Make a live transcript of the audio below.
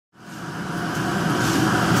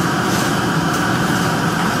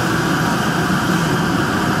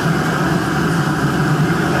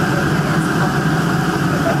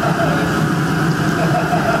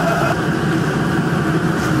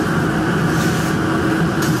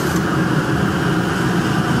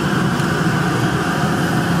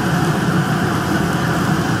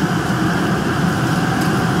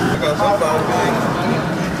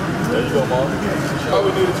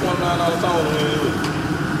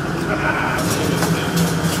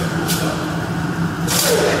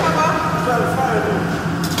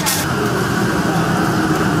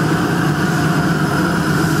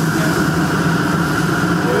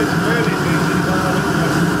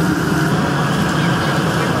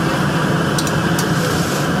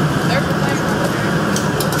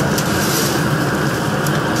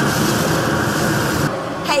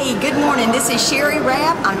is Sherry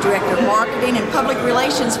Rapp. I'm Director of Marketing and Public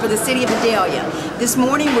Relations for the City of Vidalia. This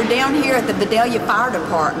morning we're down here at the Vidalia Fire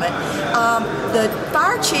Department. The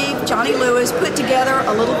Fire Chief, Johnny Lewis, put together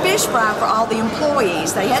a little fish fry for all the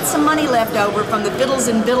employees. They had some money left over from the Fiddles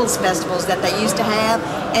and Vittles festivals that they used to have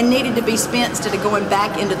and needed to be spent instead of going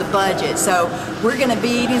back into the budget. So we're going to be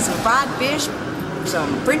eating some fried fish,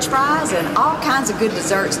 some French fries, and all kinds of good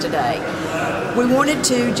desserts today. We wanted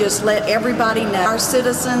to just let everybody know our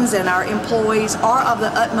citizens and our employees are of the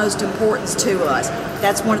utmost importance to us.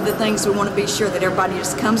 That's one of the things we want to be sure that everybody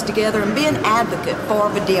just comes together and be an advocate for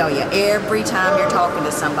Vidalia every time you're talking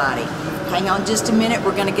to somebody. Hang on just a minute,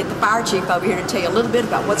 we're going to get the fire chief over here to tell you a little bit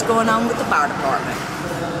about what's going on with the fire department.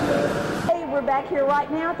 We're back here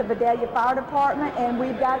right now at the Vidalia Fire Department, and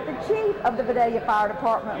we've got the chief of the Vidalia Fire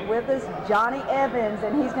Department with us, Johnny Evans,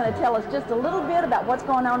 and he's going to tell us just a little bit about what's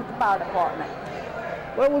going on at the fire department.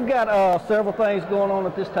 Well, we've got several things going on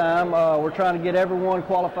at this time. We're trying to get everyone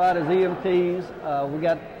qualified as EMTs. We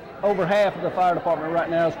got over half of the fire department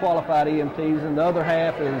right now is qualified EMTs, and the other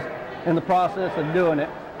half is in the process of doing it.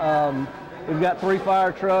 We've got 3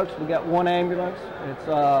 fire trucks, we've got 1 ambulance. It's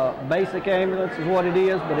a basic ambulance is what it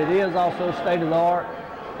is, but it is also state of the art.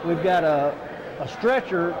 We've got a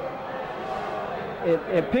stretcher.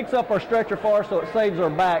 It picks up our stretcher for us, so it saves our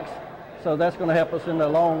backs. So that's going to help us in the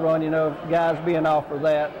long run, you know, guys being off for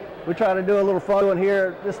that. We try to do a little fun one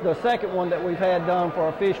here. This is the second one that we've had done for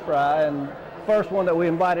a fish fry, and the first one that we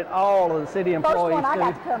invited all of the city employees to. First one I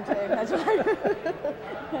got to come to, that's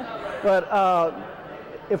right. But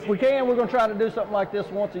if we can, we're going to try to do something like this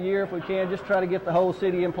once a year if we can, just try to get the whole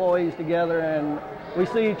city employees together. And we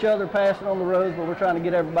see each other passing on the roads, but we're trying to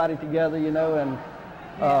get everybody together, you know, and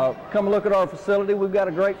come look at our facility. We've got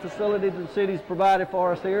a great facility that the city's provided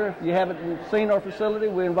for us here. If you haven't seen our facility,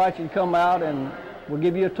 we invite you to come out and we'll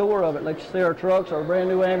give you a tour of it. Let you see our trucks, our brand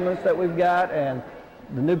new ambulance that we've got, and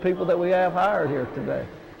the new people that we have hired here today.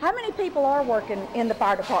 How many people are working in the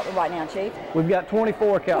fire department right now, Chief? We've got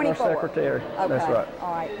 24 counting our secretary. Okay. That's right.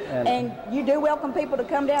 All right. And you do welcome people to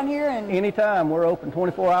come down here? And anytime. We're open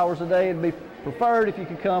 24 hours a day. It'd be preferred if you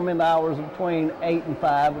could come in the hours between 8 and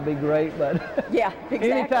 5 would be great, but yeah,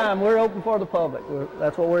 exactly. Anytime. We're open for the public.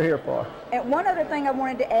 That's what we're here for. And one other thing I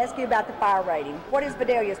wanted to ask you about the fire rating. What is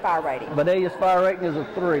Vidalia's fire rating? Vidalia's fire rating is a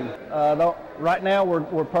 3. Right now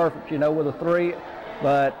we're perfect, you know, with a 3,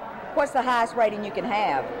 but what's the highest rating you can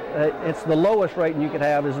have? It's the lowest rating you can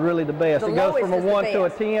have is really the best. It goes from a 1 to a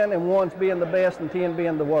 10, and 1's being the best and 10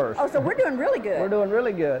 being the worst. Oh, so we're doing really good. We're doing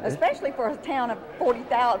really good. Especially for a town of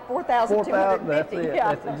 4,250. That's it.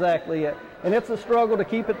 Yeah. That's exactly it. And it's a struggle to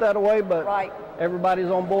keep it that way, but right. Everybody's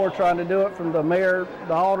on board trying to do it, from the mayor,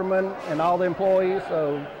 the alderman, and all the employees.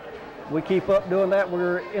 So we keep up doing that.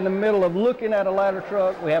 We're in the middle of looking at a ladder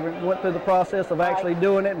truck. We haven't went through the process of actually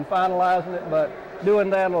doing it and finalizing it, but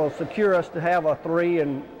doing that will secure us to have a 3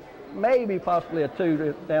 and maybe possibly a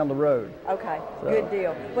 2 down the road. Okay, so. Good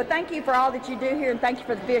deal. Well, thank you for all that you do here, and thank you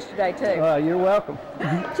for the fish today, too. You're welcome.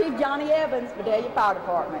 Chief Johnny Evans, Vidalia Fire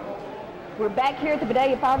Department. We're back here at the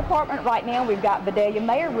Vidalia Fire Department right now. We've got Vidalia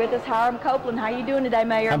Mayor with us, Hiram Copeland. How you doing today,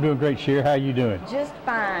 Mayor? I'm doing great, Sherry. How are you doing? Just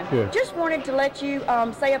fine. Good. Just wanted to let you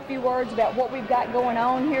say a few words about what we've got going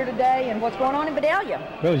on here today and what's going on in Vidalia.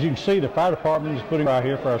 Well, as you can see, the fire department is putting out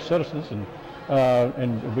here for our citizens, and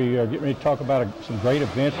we are getting ready to talk about some great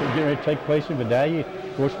events that are getting ready to take place in Vidalia.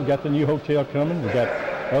 Of course, we've got the new hotel coming. We've got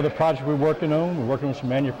other projects we're working on. We're working on some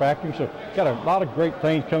manufacturing. So we've got a lot of great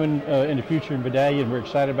things coming in the future in Vidalia, and we're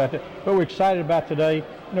excited about that. But we're excited about today, you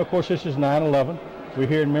know, of course, this is 9/11. We're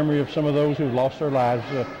here in memory of some of those who lost their lives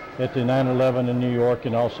at the 9/11 in New York,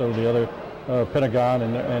 and also the other Pentagon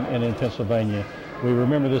and in Pennsylvania. We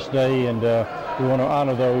remember this day, and we want to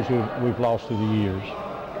honor those who we've lost through the years.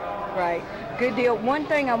 Right. Good deal. One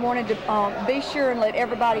thing I wanted to be sure and let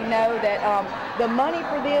everybody know that the money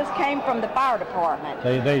for this came from the fire department.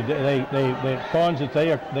 They funds that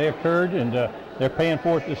they occurred, and they're paying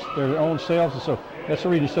for it their own selves, and so that's the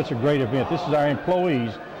reason it's such a great event. This is our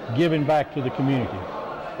employees giving back to the community.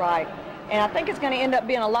 Right. And I think it's going to end up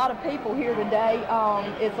being a lot of people here today.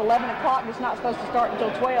 It's 11 o'clock. It's not supposed to start until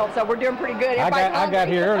 12, so we're doing pretty good. I got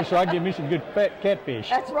here early, so I can give me some good fat catfish.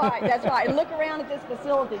 That's right. That's right. And look around at this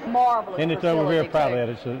facility. Marvelous. And we're very proud of that.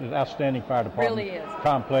 It's an outstanding fire department really is.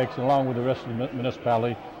 Complex, along with the rest of the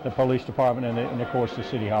municipality, the police department, and of course the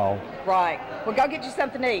city hall. Right. Well, go get you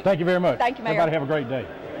something to eat. Thank you very much. Thank you, Mayor. Everybody have a great day.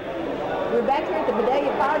 We're back here at the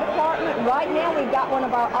Vidalia Fire Department. Right now we've got one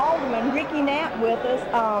of our aldermen, Ricky Knapp, with us.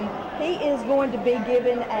 He is going to be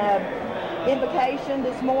giving invocation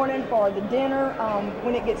this morning for the dinner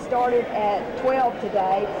when it gets started at 12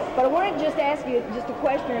 today. But I wanted to just ask you just a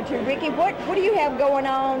question or two. Ricky, what do you have going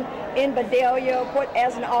on in Vidalia?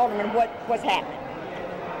 As an alderman, what's happening?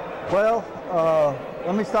 Well,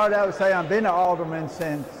 let me start out with saying I've been an alderman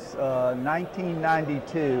since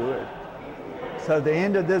 1992. So the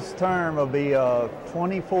end of this term will be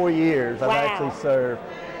 24 years I've actually served.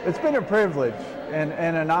 It's been a privilege and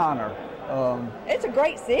an honor. It's a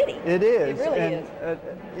great city. It is. It really is.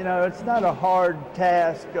 You know, it's not a hard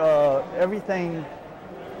task. Everything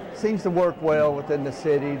seems to work well within the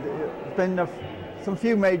city. There's been some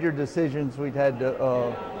few major decisions we've had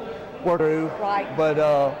to work through. Right. But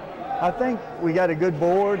I think we got a good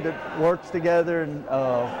board that works together, and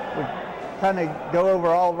we kind of go over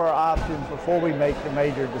all of our options before we make the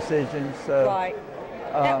major decisions. So, right.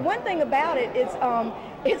 Now, one thing about it, it's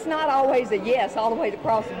not always a yes all the way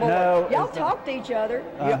across the board. No, y'all talk to each other,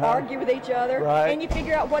 you argue with each other, and you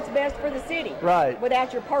figure out what's best for the city. Right.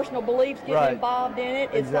 Without your personal beliefs getting involved in it.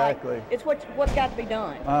 It's exactly. It's what's got to be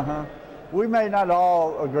done. We may not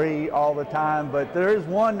all agree all the time, but there is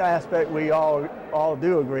one aspect we all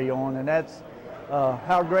do agree on, and that's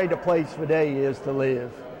how great a place Vidalia is to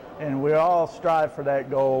live. And we all strive for that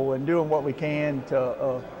goal and doing what we can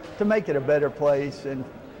to make it a better place, and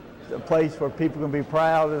a place where people can be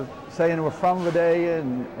proud of saying we're from Vidalia,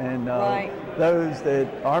 and those that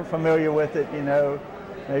aren't familiar with it, you know,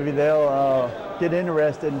 maybe they'll get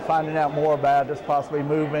interested in finding out more about us, possibly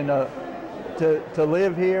moving to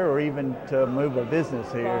live here, or even to move a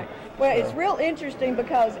business here. Right. Well, it's real interesting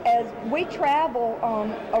because as we travel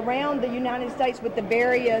around the United States with the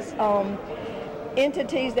various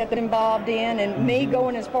entities that they're involved in, and me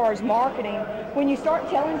going as far as marketing, when you start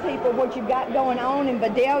telling people what you've got going on in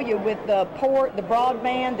Vidalia with the port, the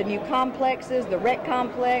broadband, the new complexes, the rec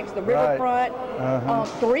complex, the riverfront,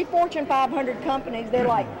 3 Fortune 500 companies, they're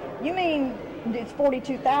like, you mean it's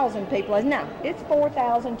 42,000 people? No, it's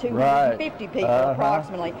 4,250 people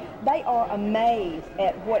approximately. They are amazed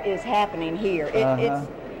at what is happening here. It's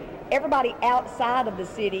everybody outside of the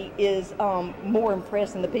city is more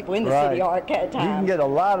impressed than the people in the city are at times. You can get a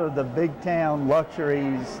lot of the big town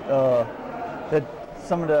luxuries that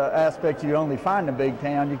some of the aspects you only find in a big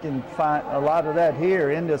town. You can find a lot of that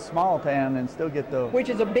here in this small town and still get the... Which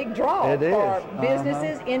is a big draw for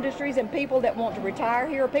businesses, industries, and people that want to retire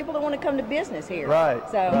here, or people that want to come to business here. Right.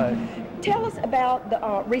 So tell us about the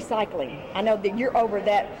recycling. I know that you're over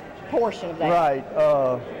that portion of that. Right.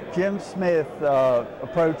 Jim Smith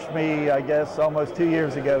approached me, I guess, almost 2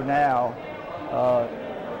 years ago now,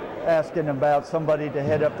 asking about somebody to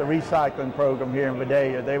head up the recycling program here in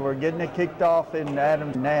Vidalia. They were getting it kicked off in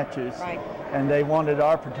Adams Natchez, and they wanted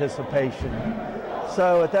our participation.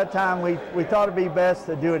 So at that time, we thought it'd be best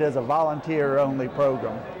to do it as a volunteer-only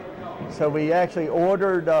program. So we actually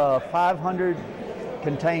ordered 500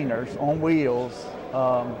 containers on wheels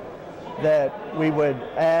that we would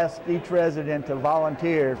ask each resident to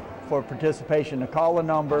volunteer for participation, to call a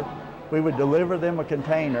number. We would deliver them a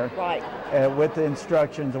container with the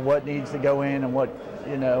instructions of what needs to go in and what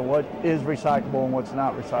is recyclable and what's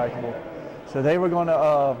not recyclable. So they were going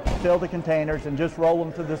to fill the containers and just roll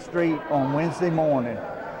them to the street on Wednesday morning.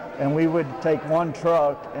 And we would take one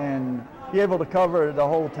truck and be able to cover the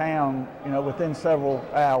whole town, within several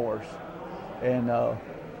hours. And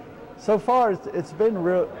so far, it's been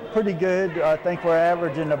pretty good. I think we're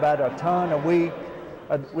averaging about a ton a week.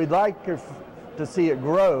 We'd like to see it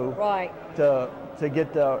grow to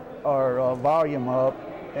get our volume up,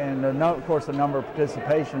 and of course the number of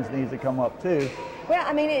participations needs to come up too. Well,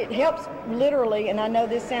 I mean, it helps literally, and I know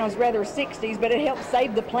this sounds rather 60s, but it helps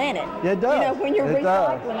save the planet. It does. When you're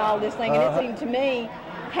recycling all this thing, and it seemed to me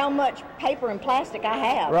how much paper and plastic I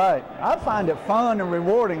have. Right. I find it fun and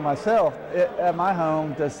rewarding myself at my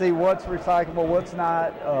home to see what's recyclable, what's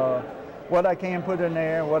not, what I can put in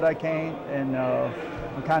there, what I can't, and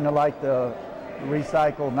I'm kind of like the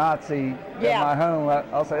recycle Nazi at my home.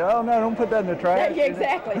 I'll say, oh no, don't put that in the trash. Yeah,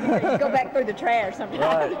 exactly. You go back through the trash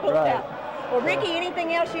sometimes. Right. Well, Ricky,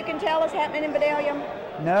 anything else you can tell us happening in Vidalia?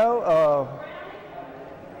 No.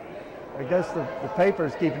 I guess the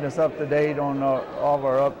paper's keeping us up to date on all of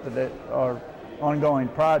our ongoing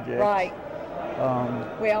projects. Right.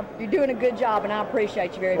 Well, you're doing a good job, and I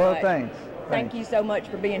appreciate you very much. Well, thanks. Thank you so much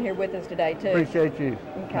for being here with us today, too. Appreciate you.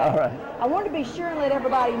 Okay. All right. I want to be sure and let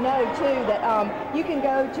everybody know, too, that you can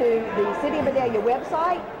go to the City of Vidalia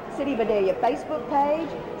website, City of Vidalia Facebook page,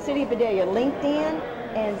 City of Vidalia LinkedIn,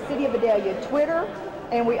 and City of Vidalia Twitter.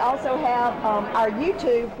 And we also have our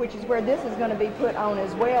YouTube, which is where this is going to be put on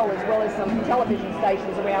as well as some television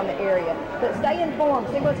stations around the area. But stay informed,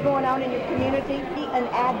 see what's going on in your community, be an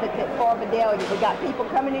advocate for Vidalia. We got people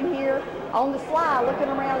coming in here on the sly, looking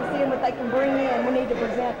around and seeing what they can bring in. We need to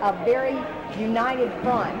present a very united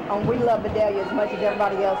front on we love Vidalia as much as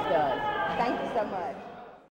everybody else does. Thank you so much.